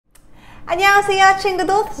Annyeonghaseyo,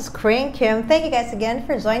 Chingadol. This is Kring Kim. Thank you guys again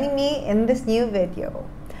for joining me in this new video.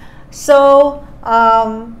 So,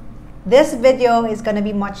 this video is gonna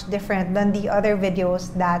be much different than the other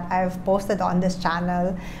videos that I've posted on this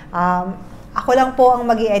channel. Ako lang po ang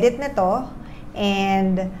mag-i-edit nito.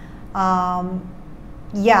 And,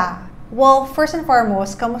 yeah. Well, first and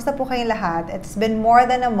foremost, kamusta po kayong lahat? It's been more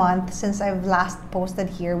than a month since I've last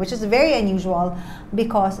posted here, which is very unusual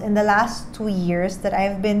because in the last 2 years that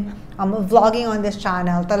I've been vlogging on this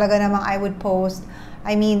channel, talaga namang I would post,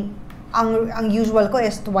 ang usual ko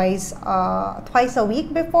is twice a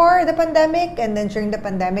week before the pandemic, and then during the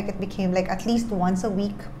pandemic, it became like at least once a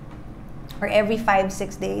week or every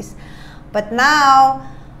 5-6 days. But now,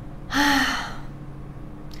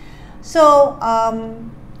 so,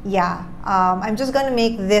 yeah, I'm just gonna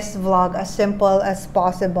make this vlog as simple as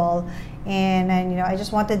possible, and I just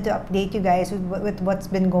wanted to update you guys with what's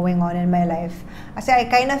been going on in my life. Kasi I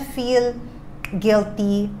kind of feel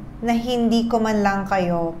guilty na hindi ko man lang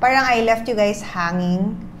kayo, parang I left you guys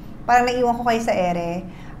hanging, parang naiwan ko kayo sa ere,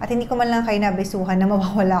 at hindi ko man lang kayo nabisuhan na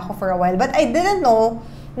mawawala ako for a while. But I didn't know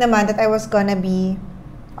naman that I was gonna be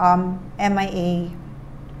MIA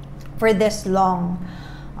for this long.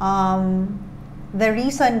 The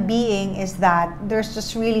reason being is that there's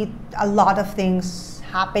just really a lot of things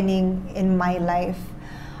happening in my life.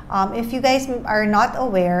 If you guys are not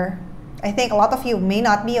aware, I think a lot of you may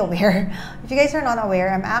not be aware. If you guys are not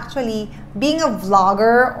aware, I'm actually, being a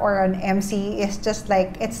vlogger or an MC is just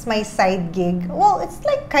like, it's my side gig. Well, it's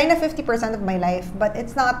like kind of 50% of my life, but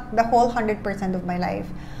it's not the whole 100% of my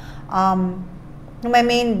life. My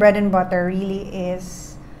main bread and butter really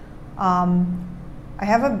is, I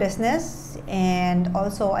have a business, and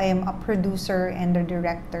also I am a producer and a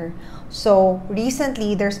director. So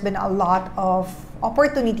recently, there's been a lot of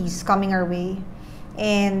opportunities coming our way.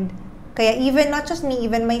 And kaya even, not just me,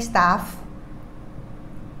 even my staff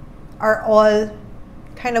are all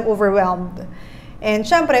kind of overwhelmed. And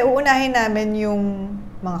syempre, uunahin namin yung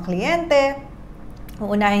mga kliyente,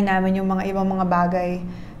 uunahin namin yung mga ibang mga bagay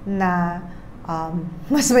na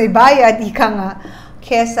mas may bayad, ika nga,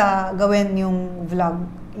 kesa gawin yung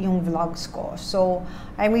vlogs ko. So,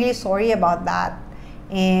 I'm really sorry about that.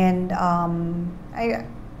 And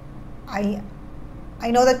I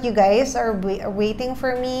know that you guys are waiting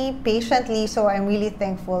for me patiently, so I'm really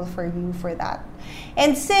thankful for you for that.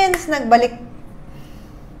 And since nagbalik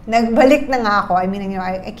na nga ako,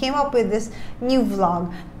 I came up with this new vlog,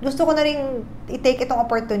 gusto ko na rin i-take itong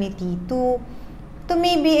opportunity to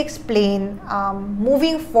maybe explain,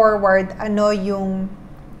 moving forward, ano yung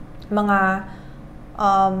mga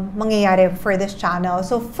mangyayari for this channel.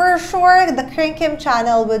 So for sure, the Kring Kim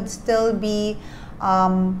channel would still be,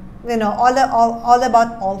 all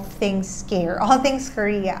about all things all things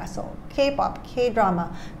Korea. So K-pop,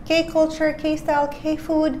 K-drama, K-culture, K-style,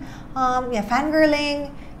 K-food,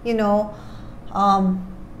 fangirling,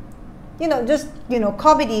 just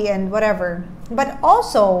comedy and whatever. But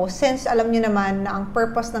also, since alam nyo naman na ang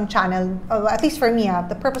purpose ng channel, at least for me,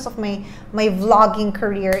 the purpose of my vlogging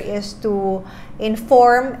career is to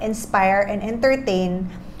inform, inspire, and entertain.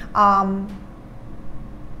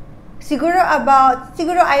 Siguro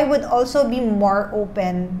I would also be more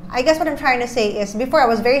open. I guess what I'm trying to say is, before I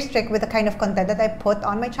was very strict with the kind of content that I put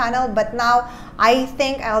on my channel, but now I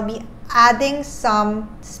think I'll be adding some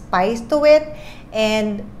spice to it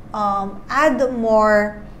and add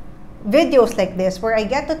more videos like this where I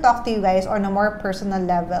get to talk to you guys on a more personal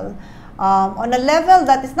level, on a level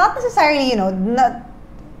that is not necessarily,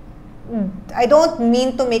 I don't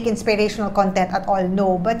mean to make inspirational content at all,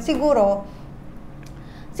 no, but siguro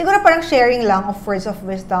parang sharing lang of words of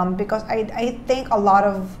wisdom, because I think a lot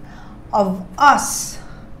of us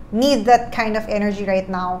need that kind of energy right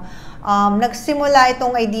now. Nagsimula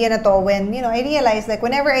itong idea na to when, I realized, like,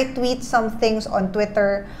 whenever I tweet some things on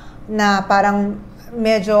Twitter na parang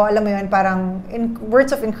medyo, alam mo yun, parang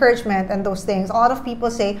words of encouragement and those things, a lot of people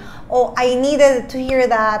say, oh, I needed to hear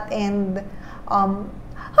that, and why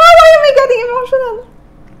am I getting emotional?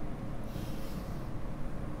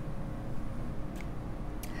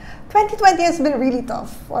 2020 has been really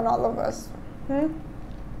tough on all of us.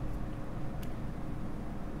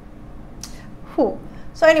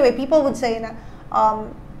 So anyway, people would say na,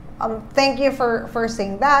 thank you for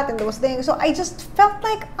saying that and those things. So I just felt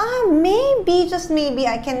like, maybe, just maybe,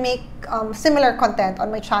 I can make similar content on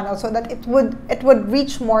my channel so that it would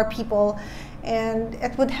reach more people and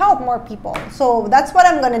it would help more people. So that's what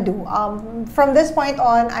I'm gonna do. From this point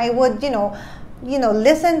on, I would,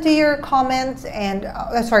 listen to your comments and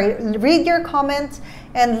read your comments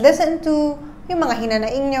and listen to yung mga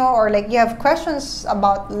hinanaing nyo, or like you have questions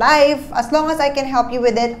about life, as long as I can help you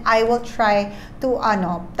with it, I will try to,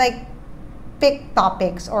 like, pick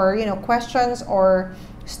topics or, questions or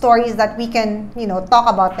stories that we can, talk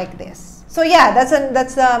about like this. So yeah,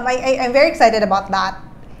 I'm very excited about that.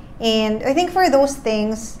 And I think for those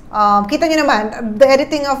things, kita nyo naman, the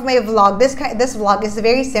editing of my vlog, this vlog is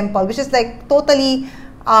very simple, which is like totally,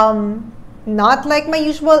 not like my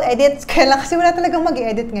usual edits. Kaya lang kasi wala talagang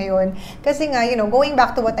mag-edit ngayon. Kasi nga, going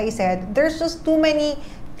back to what I said, there's just too many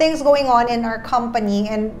things going on in our company,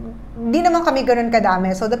 and di naman kami ganun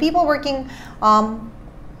kadami. So the people working on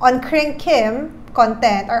Kring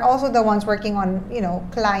content are also the ones working on,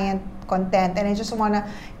 client content. And I just want to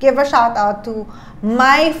give a shout out to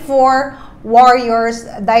my 4 warriors,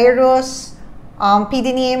 Dairos,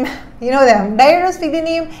 Pidinim, you know them, Dairos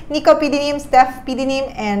Pidinim, Nico Pidinim, Steph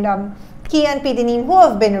Pidinim, and Kian Pidinim, who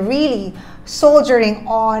have been really soldiering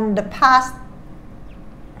on the past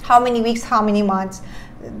how many weeks, how many months.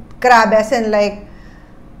 Grabe, as in like,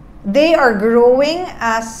 they are growing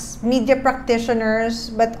as media practitioners,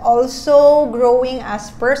 but also growing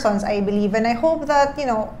as persons, I believe. And I hope that,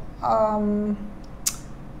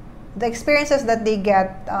 the experiences that they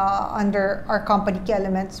get under our company, Key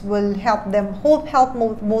Elements, will help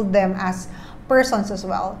mold them as persons as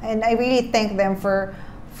well. And I really thank them for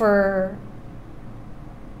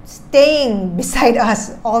staying beside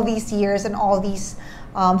us all these years and all these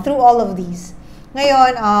through all of these.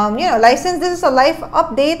 Ngayon, since this is a life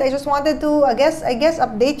update, I just wanted to, I guess,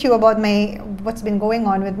 update you about what's been going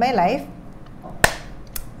on with my life.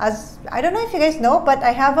 As I don't know if you guys know, but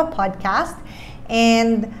I have a podcast,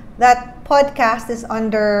 and that podcast is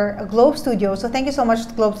under Globe Studios. So thank you so much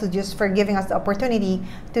to Globe Studios for giving us the opportunity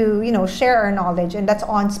to, share our knowledge. And that's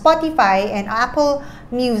on Spotify and Apple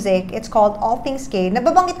Music. It's called All Things K.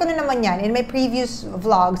 Nababanggit ko na naman yan in my previous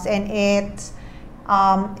vlogs, and it's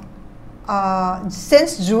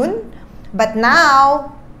since June, but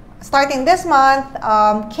now, starting this month,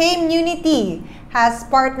 Community has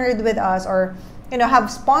partnered with us, or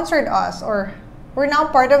have sponsored us, or we're now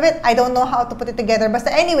part of it. I don't know how to put it together, but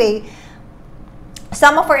anyway,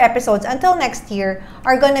 some of our episodes until next year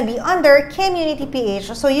are gonna be under Community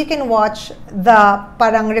PH, so you can watch the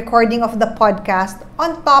parang recording of the podcast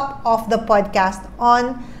on top of the podcast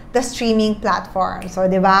on the streaming platform. So,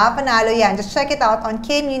 di ba? Panalo yan. Just check it out on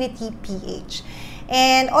Community PH.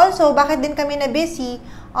 And also, bakit din kami na busy?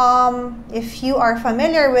 If you are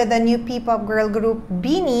familiar with the new P-pop girl group,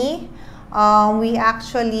 Beanie, I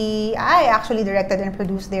actually directed and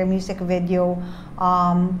produced their music video,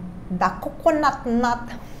 The Coconut Nut.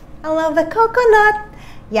 I love the coconut!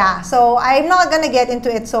 Yeah, so I'm not gonna get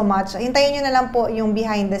into it so much. Hintayin nyo na lang po yung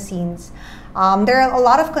behind the scenes. There are a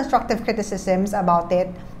lot of constructive criticisms about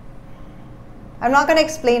it. I'm not gonna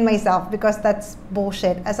explain myself because that's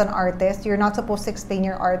bullshit. As an artist, you're not supposed to explain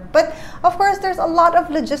your art. But of course, there's a lot of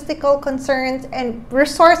logistical concerns and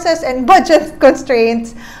resources and budget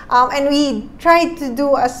constraints. And we tried to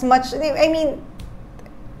do as much. I mean,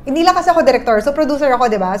 hindi lang kasi ako director, so producer ako,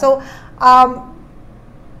 di ba? So,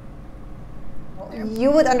 you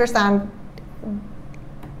would understand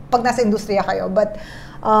pag nasa industriya kayo. But,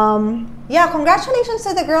 yeah, congratulations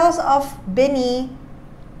to the girls of Beanie.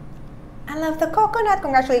 I love the coconut.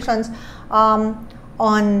 Congratulations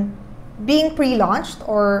on being pre-launched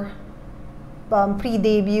or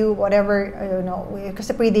pre-debut, whatever, I don't know,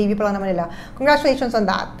 kasi pre-debut pa lang naman nila. Congratulations on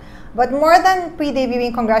that. But more than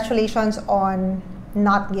pre-debuting, congratulations on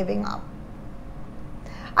not giving up.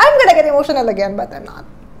 I'm gonna get emotional again, but I'm not.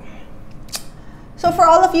 So for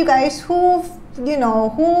all of you guys who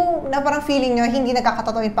na parang feeling nyo hindi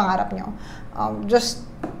nagkakatotoo yung pangarap nyo, just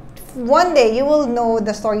one day you will know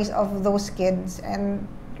the stories of those kids, and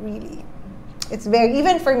really, it's very,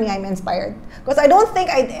 even for me, I'm inspired. Because I don't think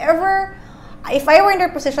I'd ever, if I were in their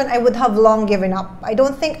position, I would have long given up. I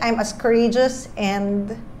don't think I'm as courageous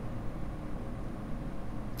and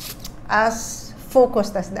as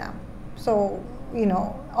focused as them. So,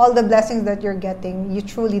 all the blessings that you're getting, you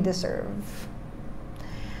truly deserve.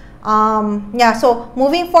 Yeah, so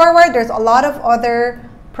moving forward, there's a lot of other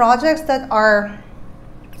projects that are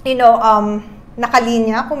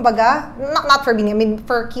nakalinya, kumbaga, not for Beanie, I mean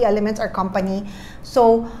for Key Elements, our company.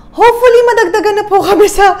 So, hopefully madagdagan na po kami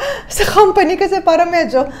sa company kasi para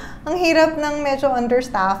medyo, ang hirap ng medyo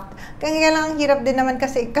understaffed. Kaya lang ang hirap din naman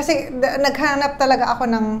kasi naghanap talaga ako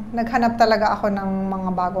ng mga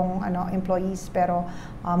bagong employees, pero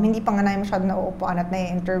hindi pa nga namin masyado nauupuan at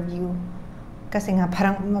na-interview. Kasi nga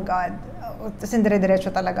parang, oh my God, tapos dire-diretso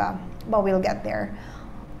talaga. But we'll get there.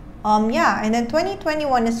 Yeah, and then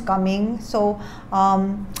 2021 is coming. So,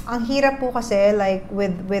 ang hirap po kasi like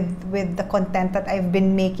with the content that I've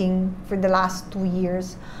been making for the last 2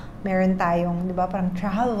 years. Meron tayong, 'di ba, parang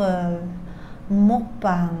travel,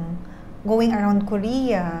 mukbang, going around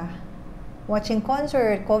Korea, watching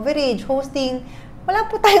concert, coverage, hosting. Wala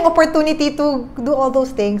po tayong opportunity to do all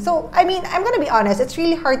those things. So, I mean, I'm gonna be honest, it's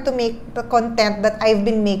really hard to make the content that I've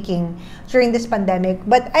been making during this pandemic.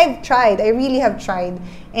 But I've tried. I really have tried.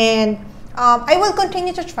 And I will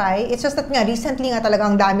continue to try. It's just that nga, recently nga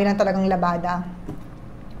talagang dami lang talagang labada.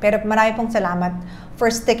 Pero marami pong salamat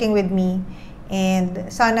for sticking with me.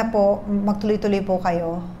 And sana po, magtuloy-tuloy po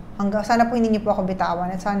kayo. Sana po hindi niyo po ako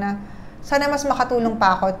bitawan. At sana mas makatulong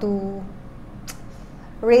pa ako to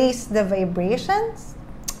raise the vibrations.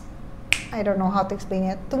 I don't know how to explain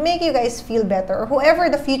it. To make you guys feel better, or whoever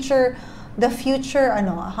the future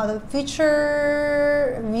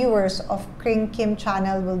viewers of Kring Kim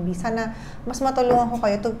channel will be. Sana mas matulungan ko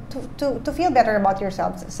kayo to feel better about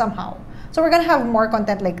yourselves somehow. So we're gonna have more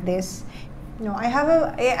content like this. You know,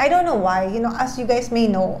 I don't know why. You know, as you guys may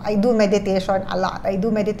know, I do meditation a lot. I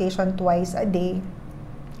do meditation twice a day.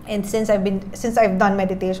 And since I've done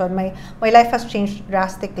meditation, my life has changed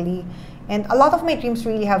drastically, and a lot of my dreams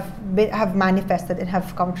really have manifested and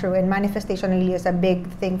have come true. And manifestation really is a big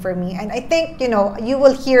thing for me. And I think, you know, you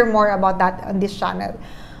will hear more about that on this channel.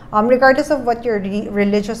 Regardless of what your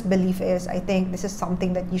religious belief is, I think this is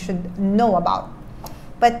something that you should know about.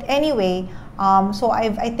 But anyway, so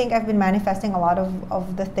I think I've been manifesting a lot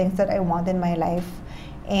of the things that I want in my life.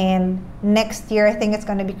 And next year, I think it's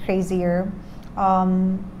gonna be crazier.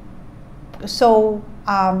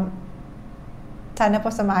 Sana po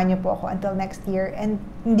samahan niyo po ako until next year. And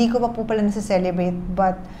hindi ko pa po pala nasa-celebrate,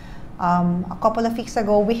 but a couple of weeks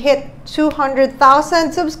ago, we hit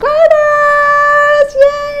 200,000 subscribers!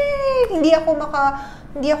 Yay! Hindi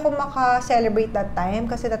ako maka-celebrate that time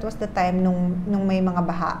kasi that was the time nung may mga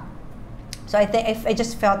baha. So I I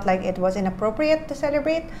just felt like it was inappropriate to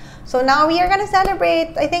celebrate. So now we are gonna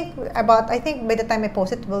celebrate. I think by the time I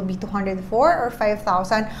post it will be 204 or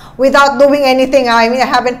 5,000 without doing anything. I mean, I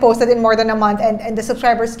haven't posted in more than a month, and the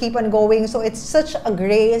subscribers keep on going. So it's such a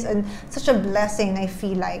grace and such a blessing, I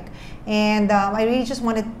feel like. And I just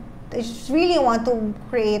really want to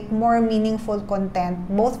create more meaningful content,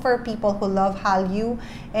 both for people who love Hallyu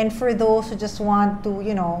and for those who just want to,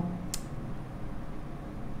 you know,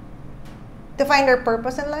 to find their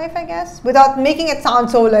purpose in life, I guess, without making it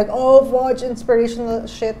sound so like, oh, watch inspirational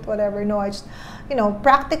shit, whatever. No, I just, you know,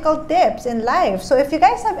 practical tips in life. So if you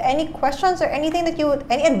guys have any questions or anything that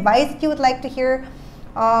any advice that you would like to hear,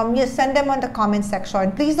 you send them on the comment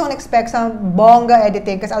section. Please don't expect some bonga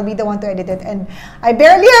editing because I'll be the one to edit it, and I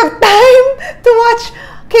barely have time to watch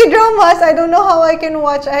K-dramas. I don't know how I can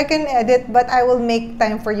edit, but I will make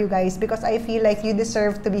time for you guys because I feel like you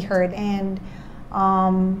deserve to be heard, and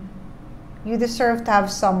you deserve to have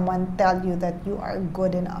someone tell you that you are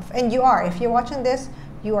good enough. And you are. If you're watching this,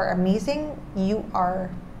 you are amazing. You are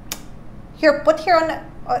put here on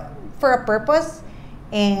for a purpose.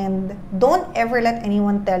 And don't ever let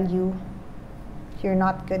anyone tell you you're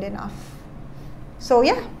not good enough. So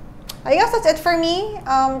yeah, I guess that's it for me.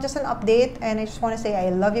 Just an update. And I just want to say I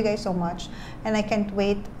love you guys so much. And I can't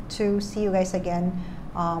wait to see you guys again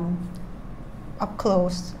up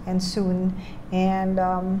close and soon. And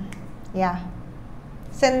yeah,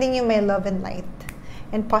 sending you my love and light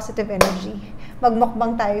and positive energy.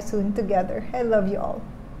 Magmukbang tayo soon together. I love you all.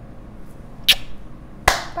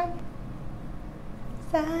 Bye.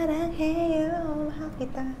 사랑해요, mahal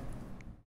kita.